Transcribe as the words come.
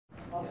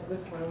house at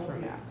this point, it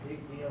won't be a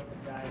big deal if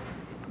it dies.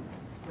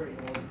 It's pretty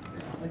old.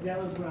 Like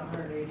that was when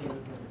 180 was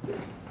like.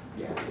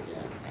 Yeah.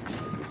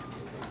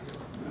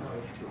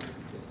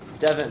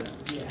 Devin.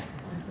 Yeah.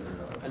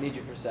 I need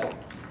you for a sec.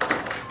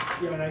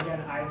 Yeah, when I got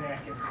an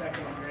iMac in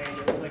second grade,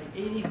 it was like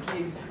 80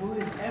 gigs. Who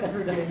is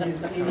ever going to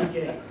use 80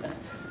 gigs?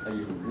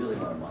 You really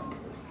want money.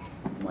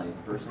 My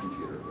first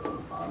computer was an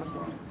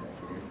Osborne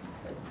executive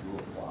at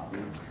dual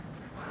floppies,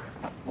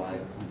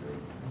 500,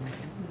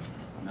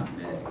 not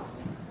megs,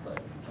 but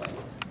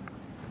bytes.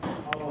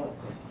 Oh.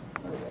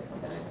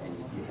 And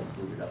you have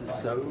booted up. This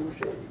is so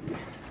shady.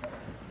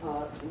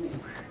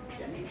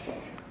 Can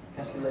I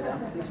ask you to lay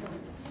down, please?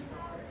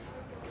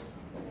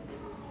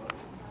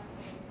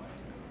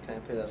 Can I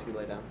please ask you to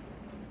lay down?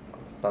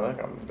 Stomach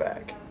or on my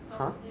back?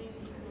 Huh?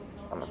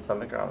 On my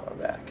stomach or on my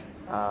back?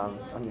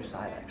 On your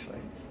side,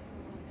 actually.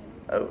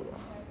 Oh,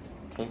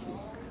 kinky.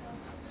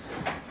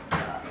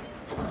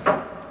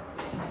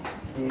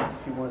 Can you just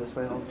scoot more this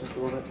way, just a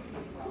little bit?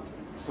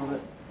 Just a little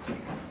bit?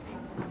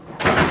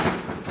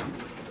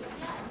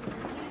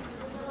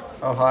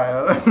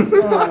 Ohio.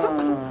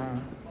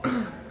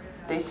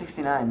 Day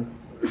 69.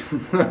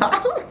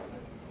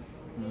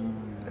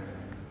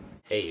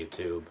 Hey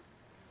YouTube,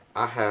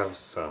 I have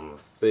some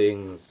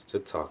things to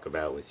talk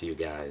about with you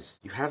guys.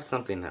 You have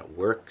something that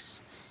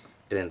works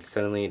and then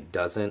suddenly it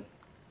doesn't,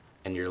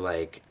 and you're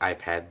like,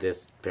 I've had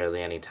this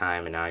barely any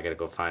time and now I gotta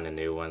go find a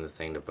new one, the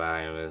thing to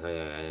buy.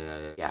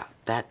 Yeah,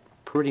 that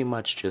pretty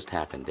much just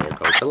happened. There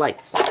goes the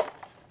lights.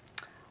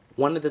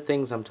 One of the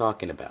things I'm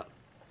talking about,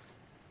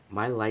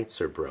 my lights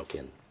are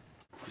broken.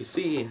 You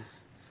see,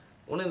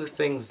 one of the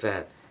things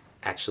that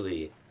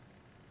actually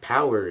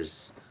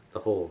powers the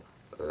whole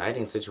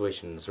lighting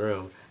situation in this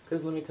room,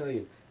 because let me tell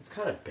you, it's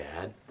kind of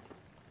bad,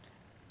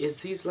 is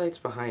these lights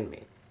behind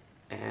me.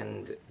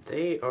 And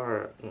they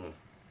are,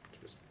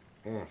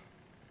 you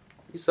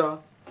saw.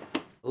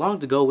 Along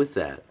to go with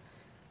that,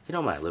 you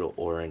know, my little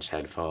orange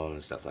headphones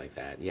and stuff like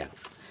that, yeah.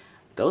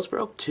 Those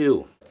broke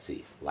too. Let's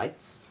see,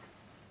 lights,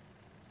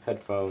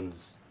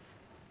 headphones,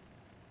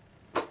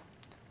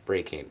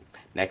 breaking.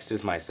 Next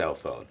is my cell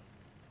phone.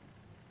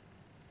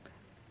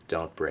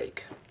 Don't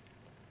break.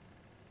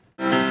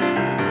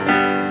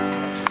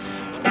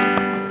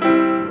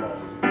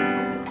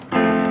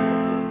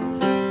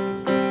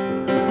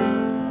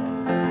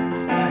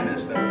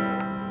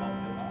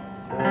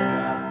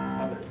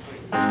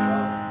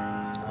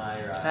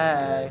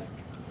 Hey.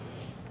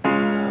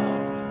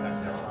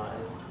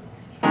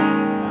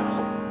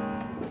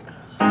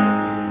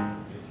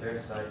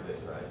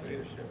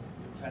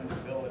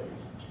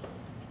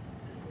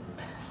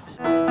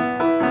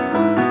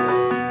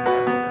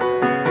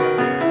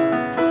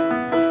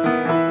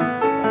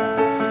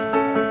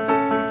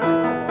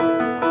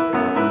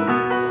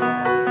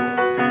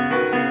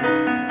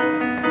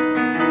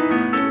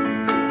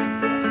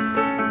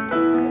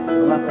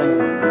 I'm not singing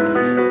it.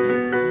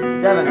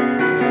 Devin,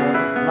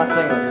 I'm not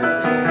singing it.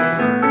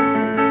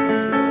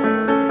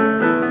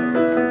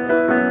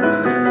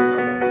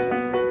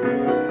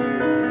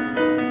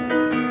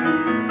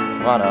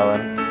 Come on,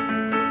 Owen.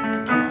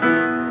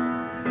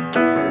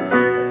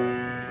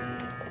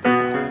 I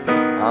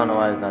don't know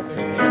why he's not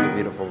singing. He has a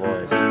beautiful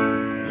voice.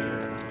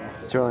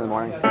 It's too early in the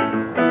morning. This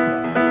time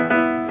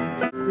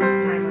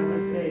I'm going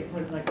to stay,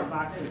 put like a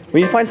box of.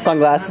 When you find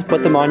sunglasses,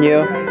 put them on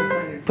you,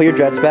 put your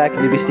dreads back,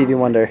 and you'll be Stevie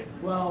Wonder.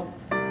 Well,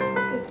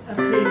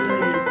 occasionally,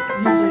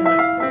 usually like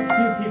a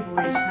few people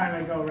each time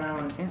I go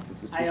around,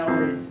 I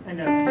always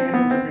end up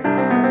handling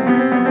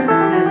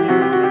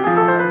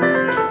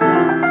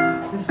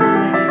this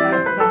morning I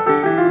was about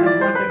to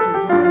walk up to the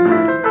door and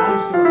the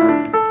garage door,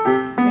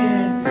 and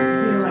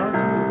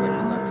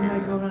you're like, I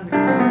go around the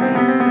corner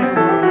and say it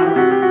out loud,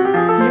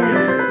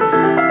 scary,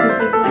 because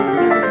it's like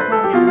 7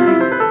 o'clock at night,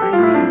 it's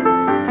raining,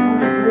 all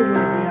my birds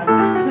will be out.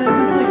 So I'm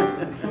just like,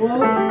 hello,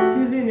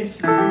 excuse me, and it's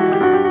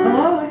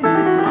hello, and it's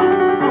like,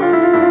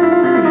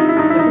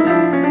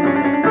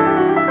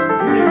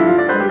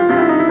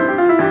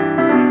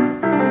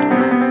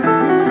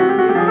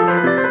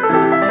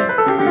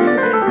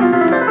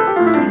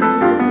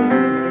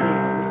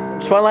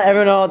 Just want to let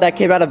everyone know that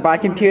came out of my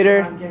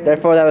computer,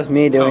 therefore that was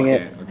me doing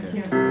it.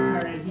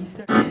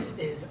 This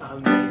is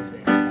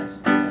amazing.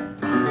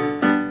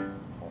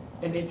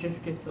 And it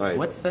just gets like...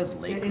 What says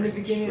late In the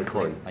beginning it's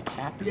like...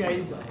 happy? Yeah,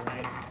 he's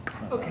alright.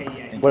 Okay,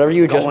 yeah. Whatever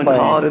you just Going played.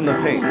 hard in the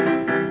paint.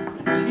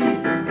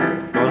 Jesus.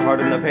 Going hard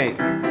in the paint.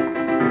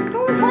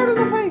 Going hard in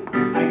the paint. I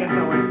guess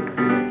I'll wait for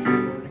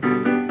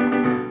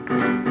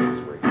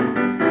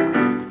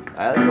the I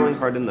like going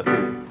hard in the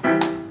paint.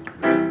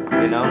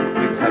 You know,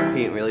 you just have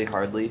paint really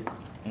hardly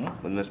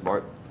with Miss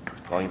Bart.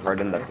 Going hard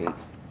in the paint.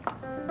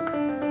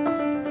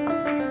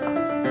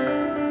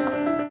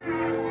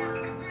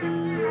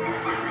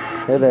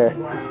 Hey there.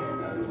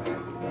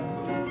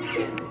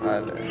 Hi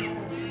there.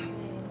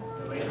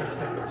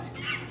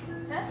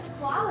 That's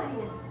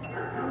quality.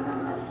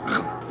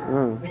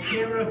 The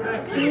camera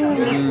effects are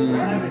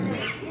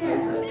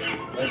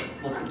Let's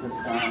get the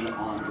sound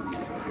on to the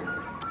computer.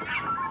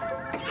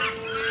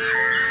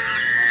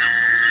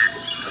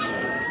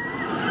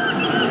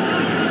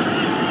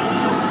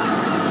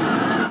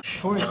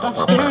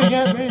 Stop staring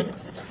at me.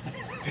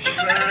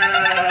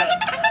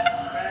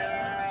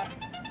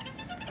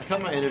 I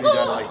cut my interview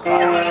down to like 5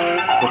 minutes.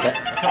 What's that?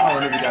 I cut my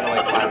interview down to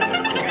like 5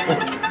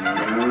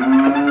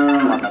 minutes.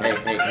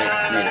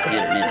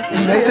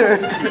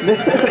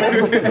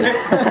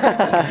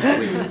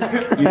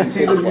 You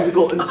see the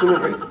musical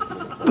instrument right?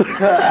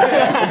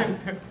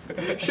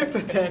 Should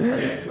put that.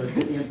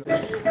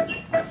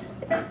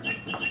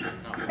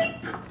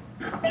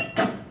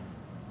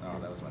 Oh,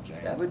 that was my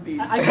jam. That would be.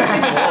 I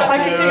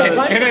can take a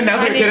bunch. Get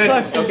another, I need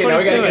clips to okay, put now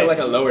we it gotta to get it. like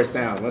a lower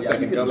sound. One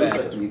second, go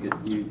back.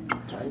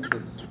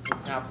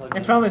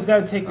 The problem is that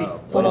would take me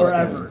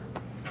forever.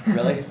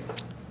 Really?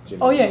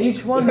 Oh yeah,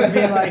 each one would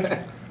be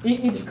like,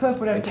 each clip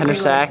would have to Tenor be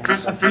sax.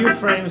 like a few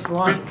frames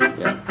long.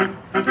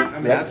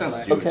 I mean, that sounds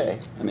Jewish. Okay.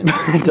 I mean,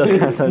 It does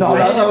kind of sound No,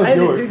 Jewish. I had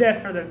to do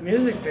that for the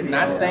music video.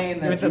 Not saying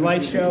that With the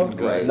light show.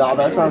 good. No,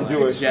 that sounds It's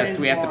Jewish. just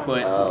we have to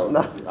put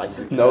I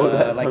see. No,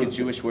 that's like a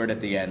Jewish word at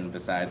the end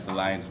besides the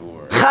Lions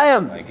War.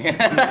 Chaim! Like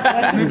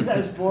That's because I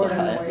was bored on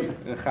the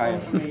way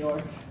Chaim. from New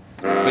York.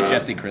 Put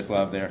Jesse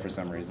Krislov there for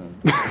some reason.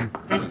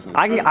 Just a-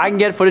 I can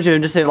get footage of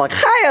him just saying like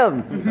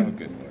Chaim! oh,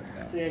 good Lord.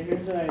 No. See,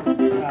 here's what I.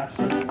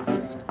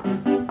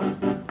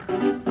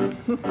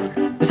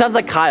 It sounds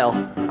like Kyle.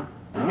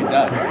 It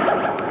does.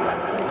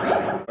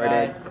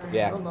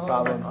 Yeah.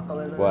 Problem.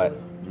 What?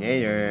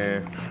 Nay,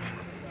 nay,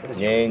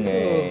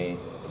 nay,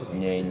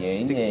 nay,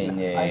 nay, nay,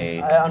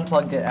 nay. I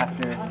unplugged it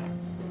after.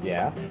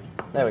 Yeah.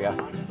 There we go.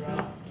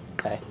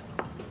 Hey.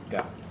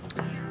 Go.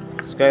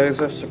 Skye, there's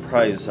a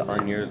surprise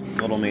on your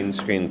little main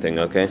screen thing,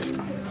 okay?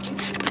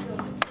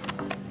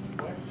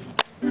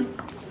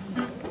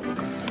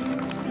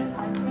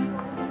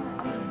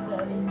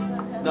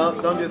 No,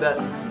 don't do that.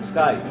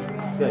 Skye,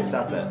 Skye,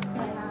 stop that.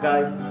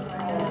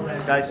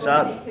 Skye, Skye,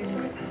 stop.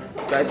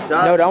 Skye,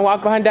 stop. No, don't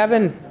walk behind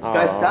Devin.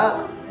 Skye,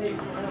 stop.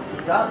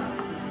 Stop.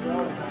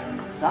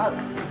 Stop.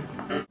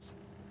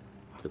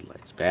 Good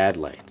lights. Bad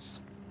lights.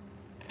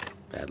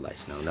 Bad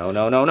lights. No, no,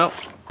 no, no, no.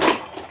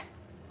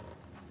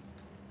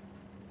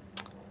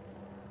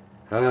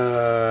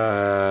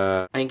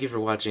 Thank you for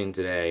watching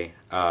today.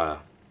 I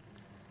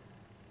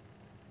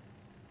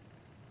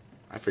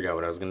forgot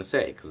what I was gonna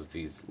say because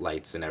these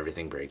lights and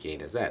everything breaking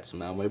is that. So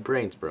now my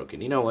brain's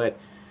broken. You know what?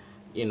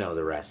 You know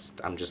the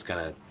rest. I'm just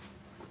gonna.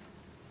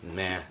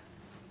 Meh.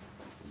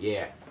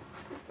 Yeah.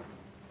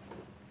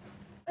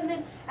 And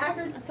then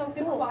after it took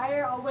the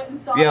choir, all went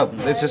and saw Yeah,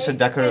 the it's just a play,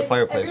 decorative and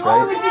fireplace,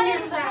 everyone right? was in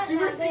your class. We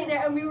were sitting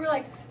there and we were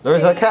like. There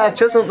was a cat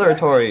chisel there,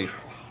 Tori.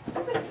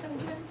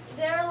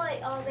 They're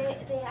like, oh, they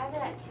have it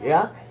at camp.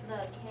 Yeah?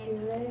 The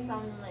cake,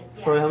 some like,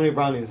 yeah. Tori, how many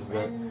brownies is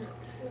that? And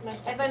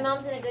if my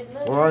mom's in a good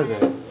mood. Where are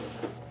they?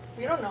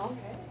 We don't know.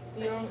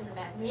 You don't in the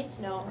back. Need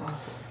to know.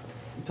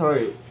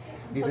 Tori,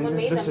 do you Someone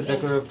think made this is a them.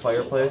 decorative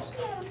fireplace?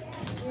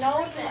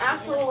 No, it's an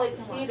actual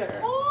like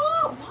heater.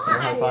 Oh,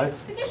 High why?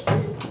 five? Because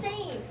she's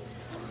insane.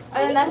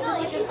 And that's just No,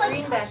 like a she's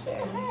screen back touched there.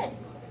 the head.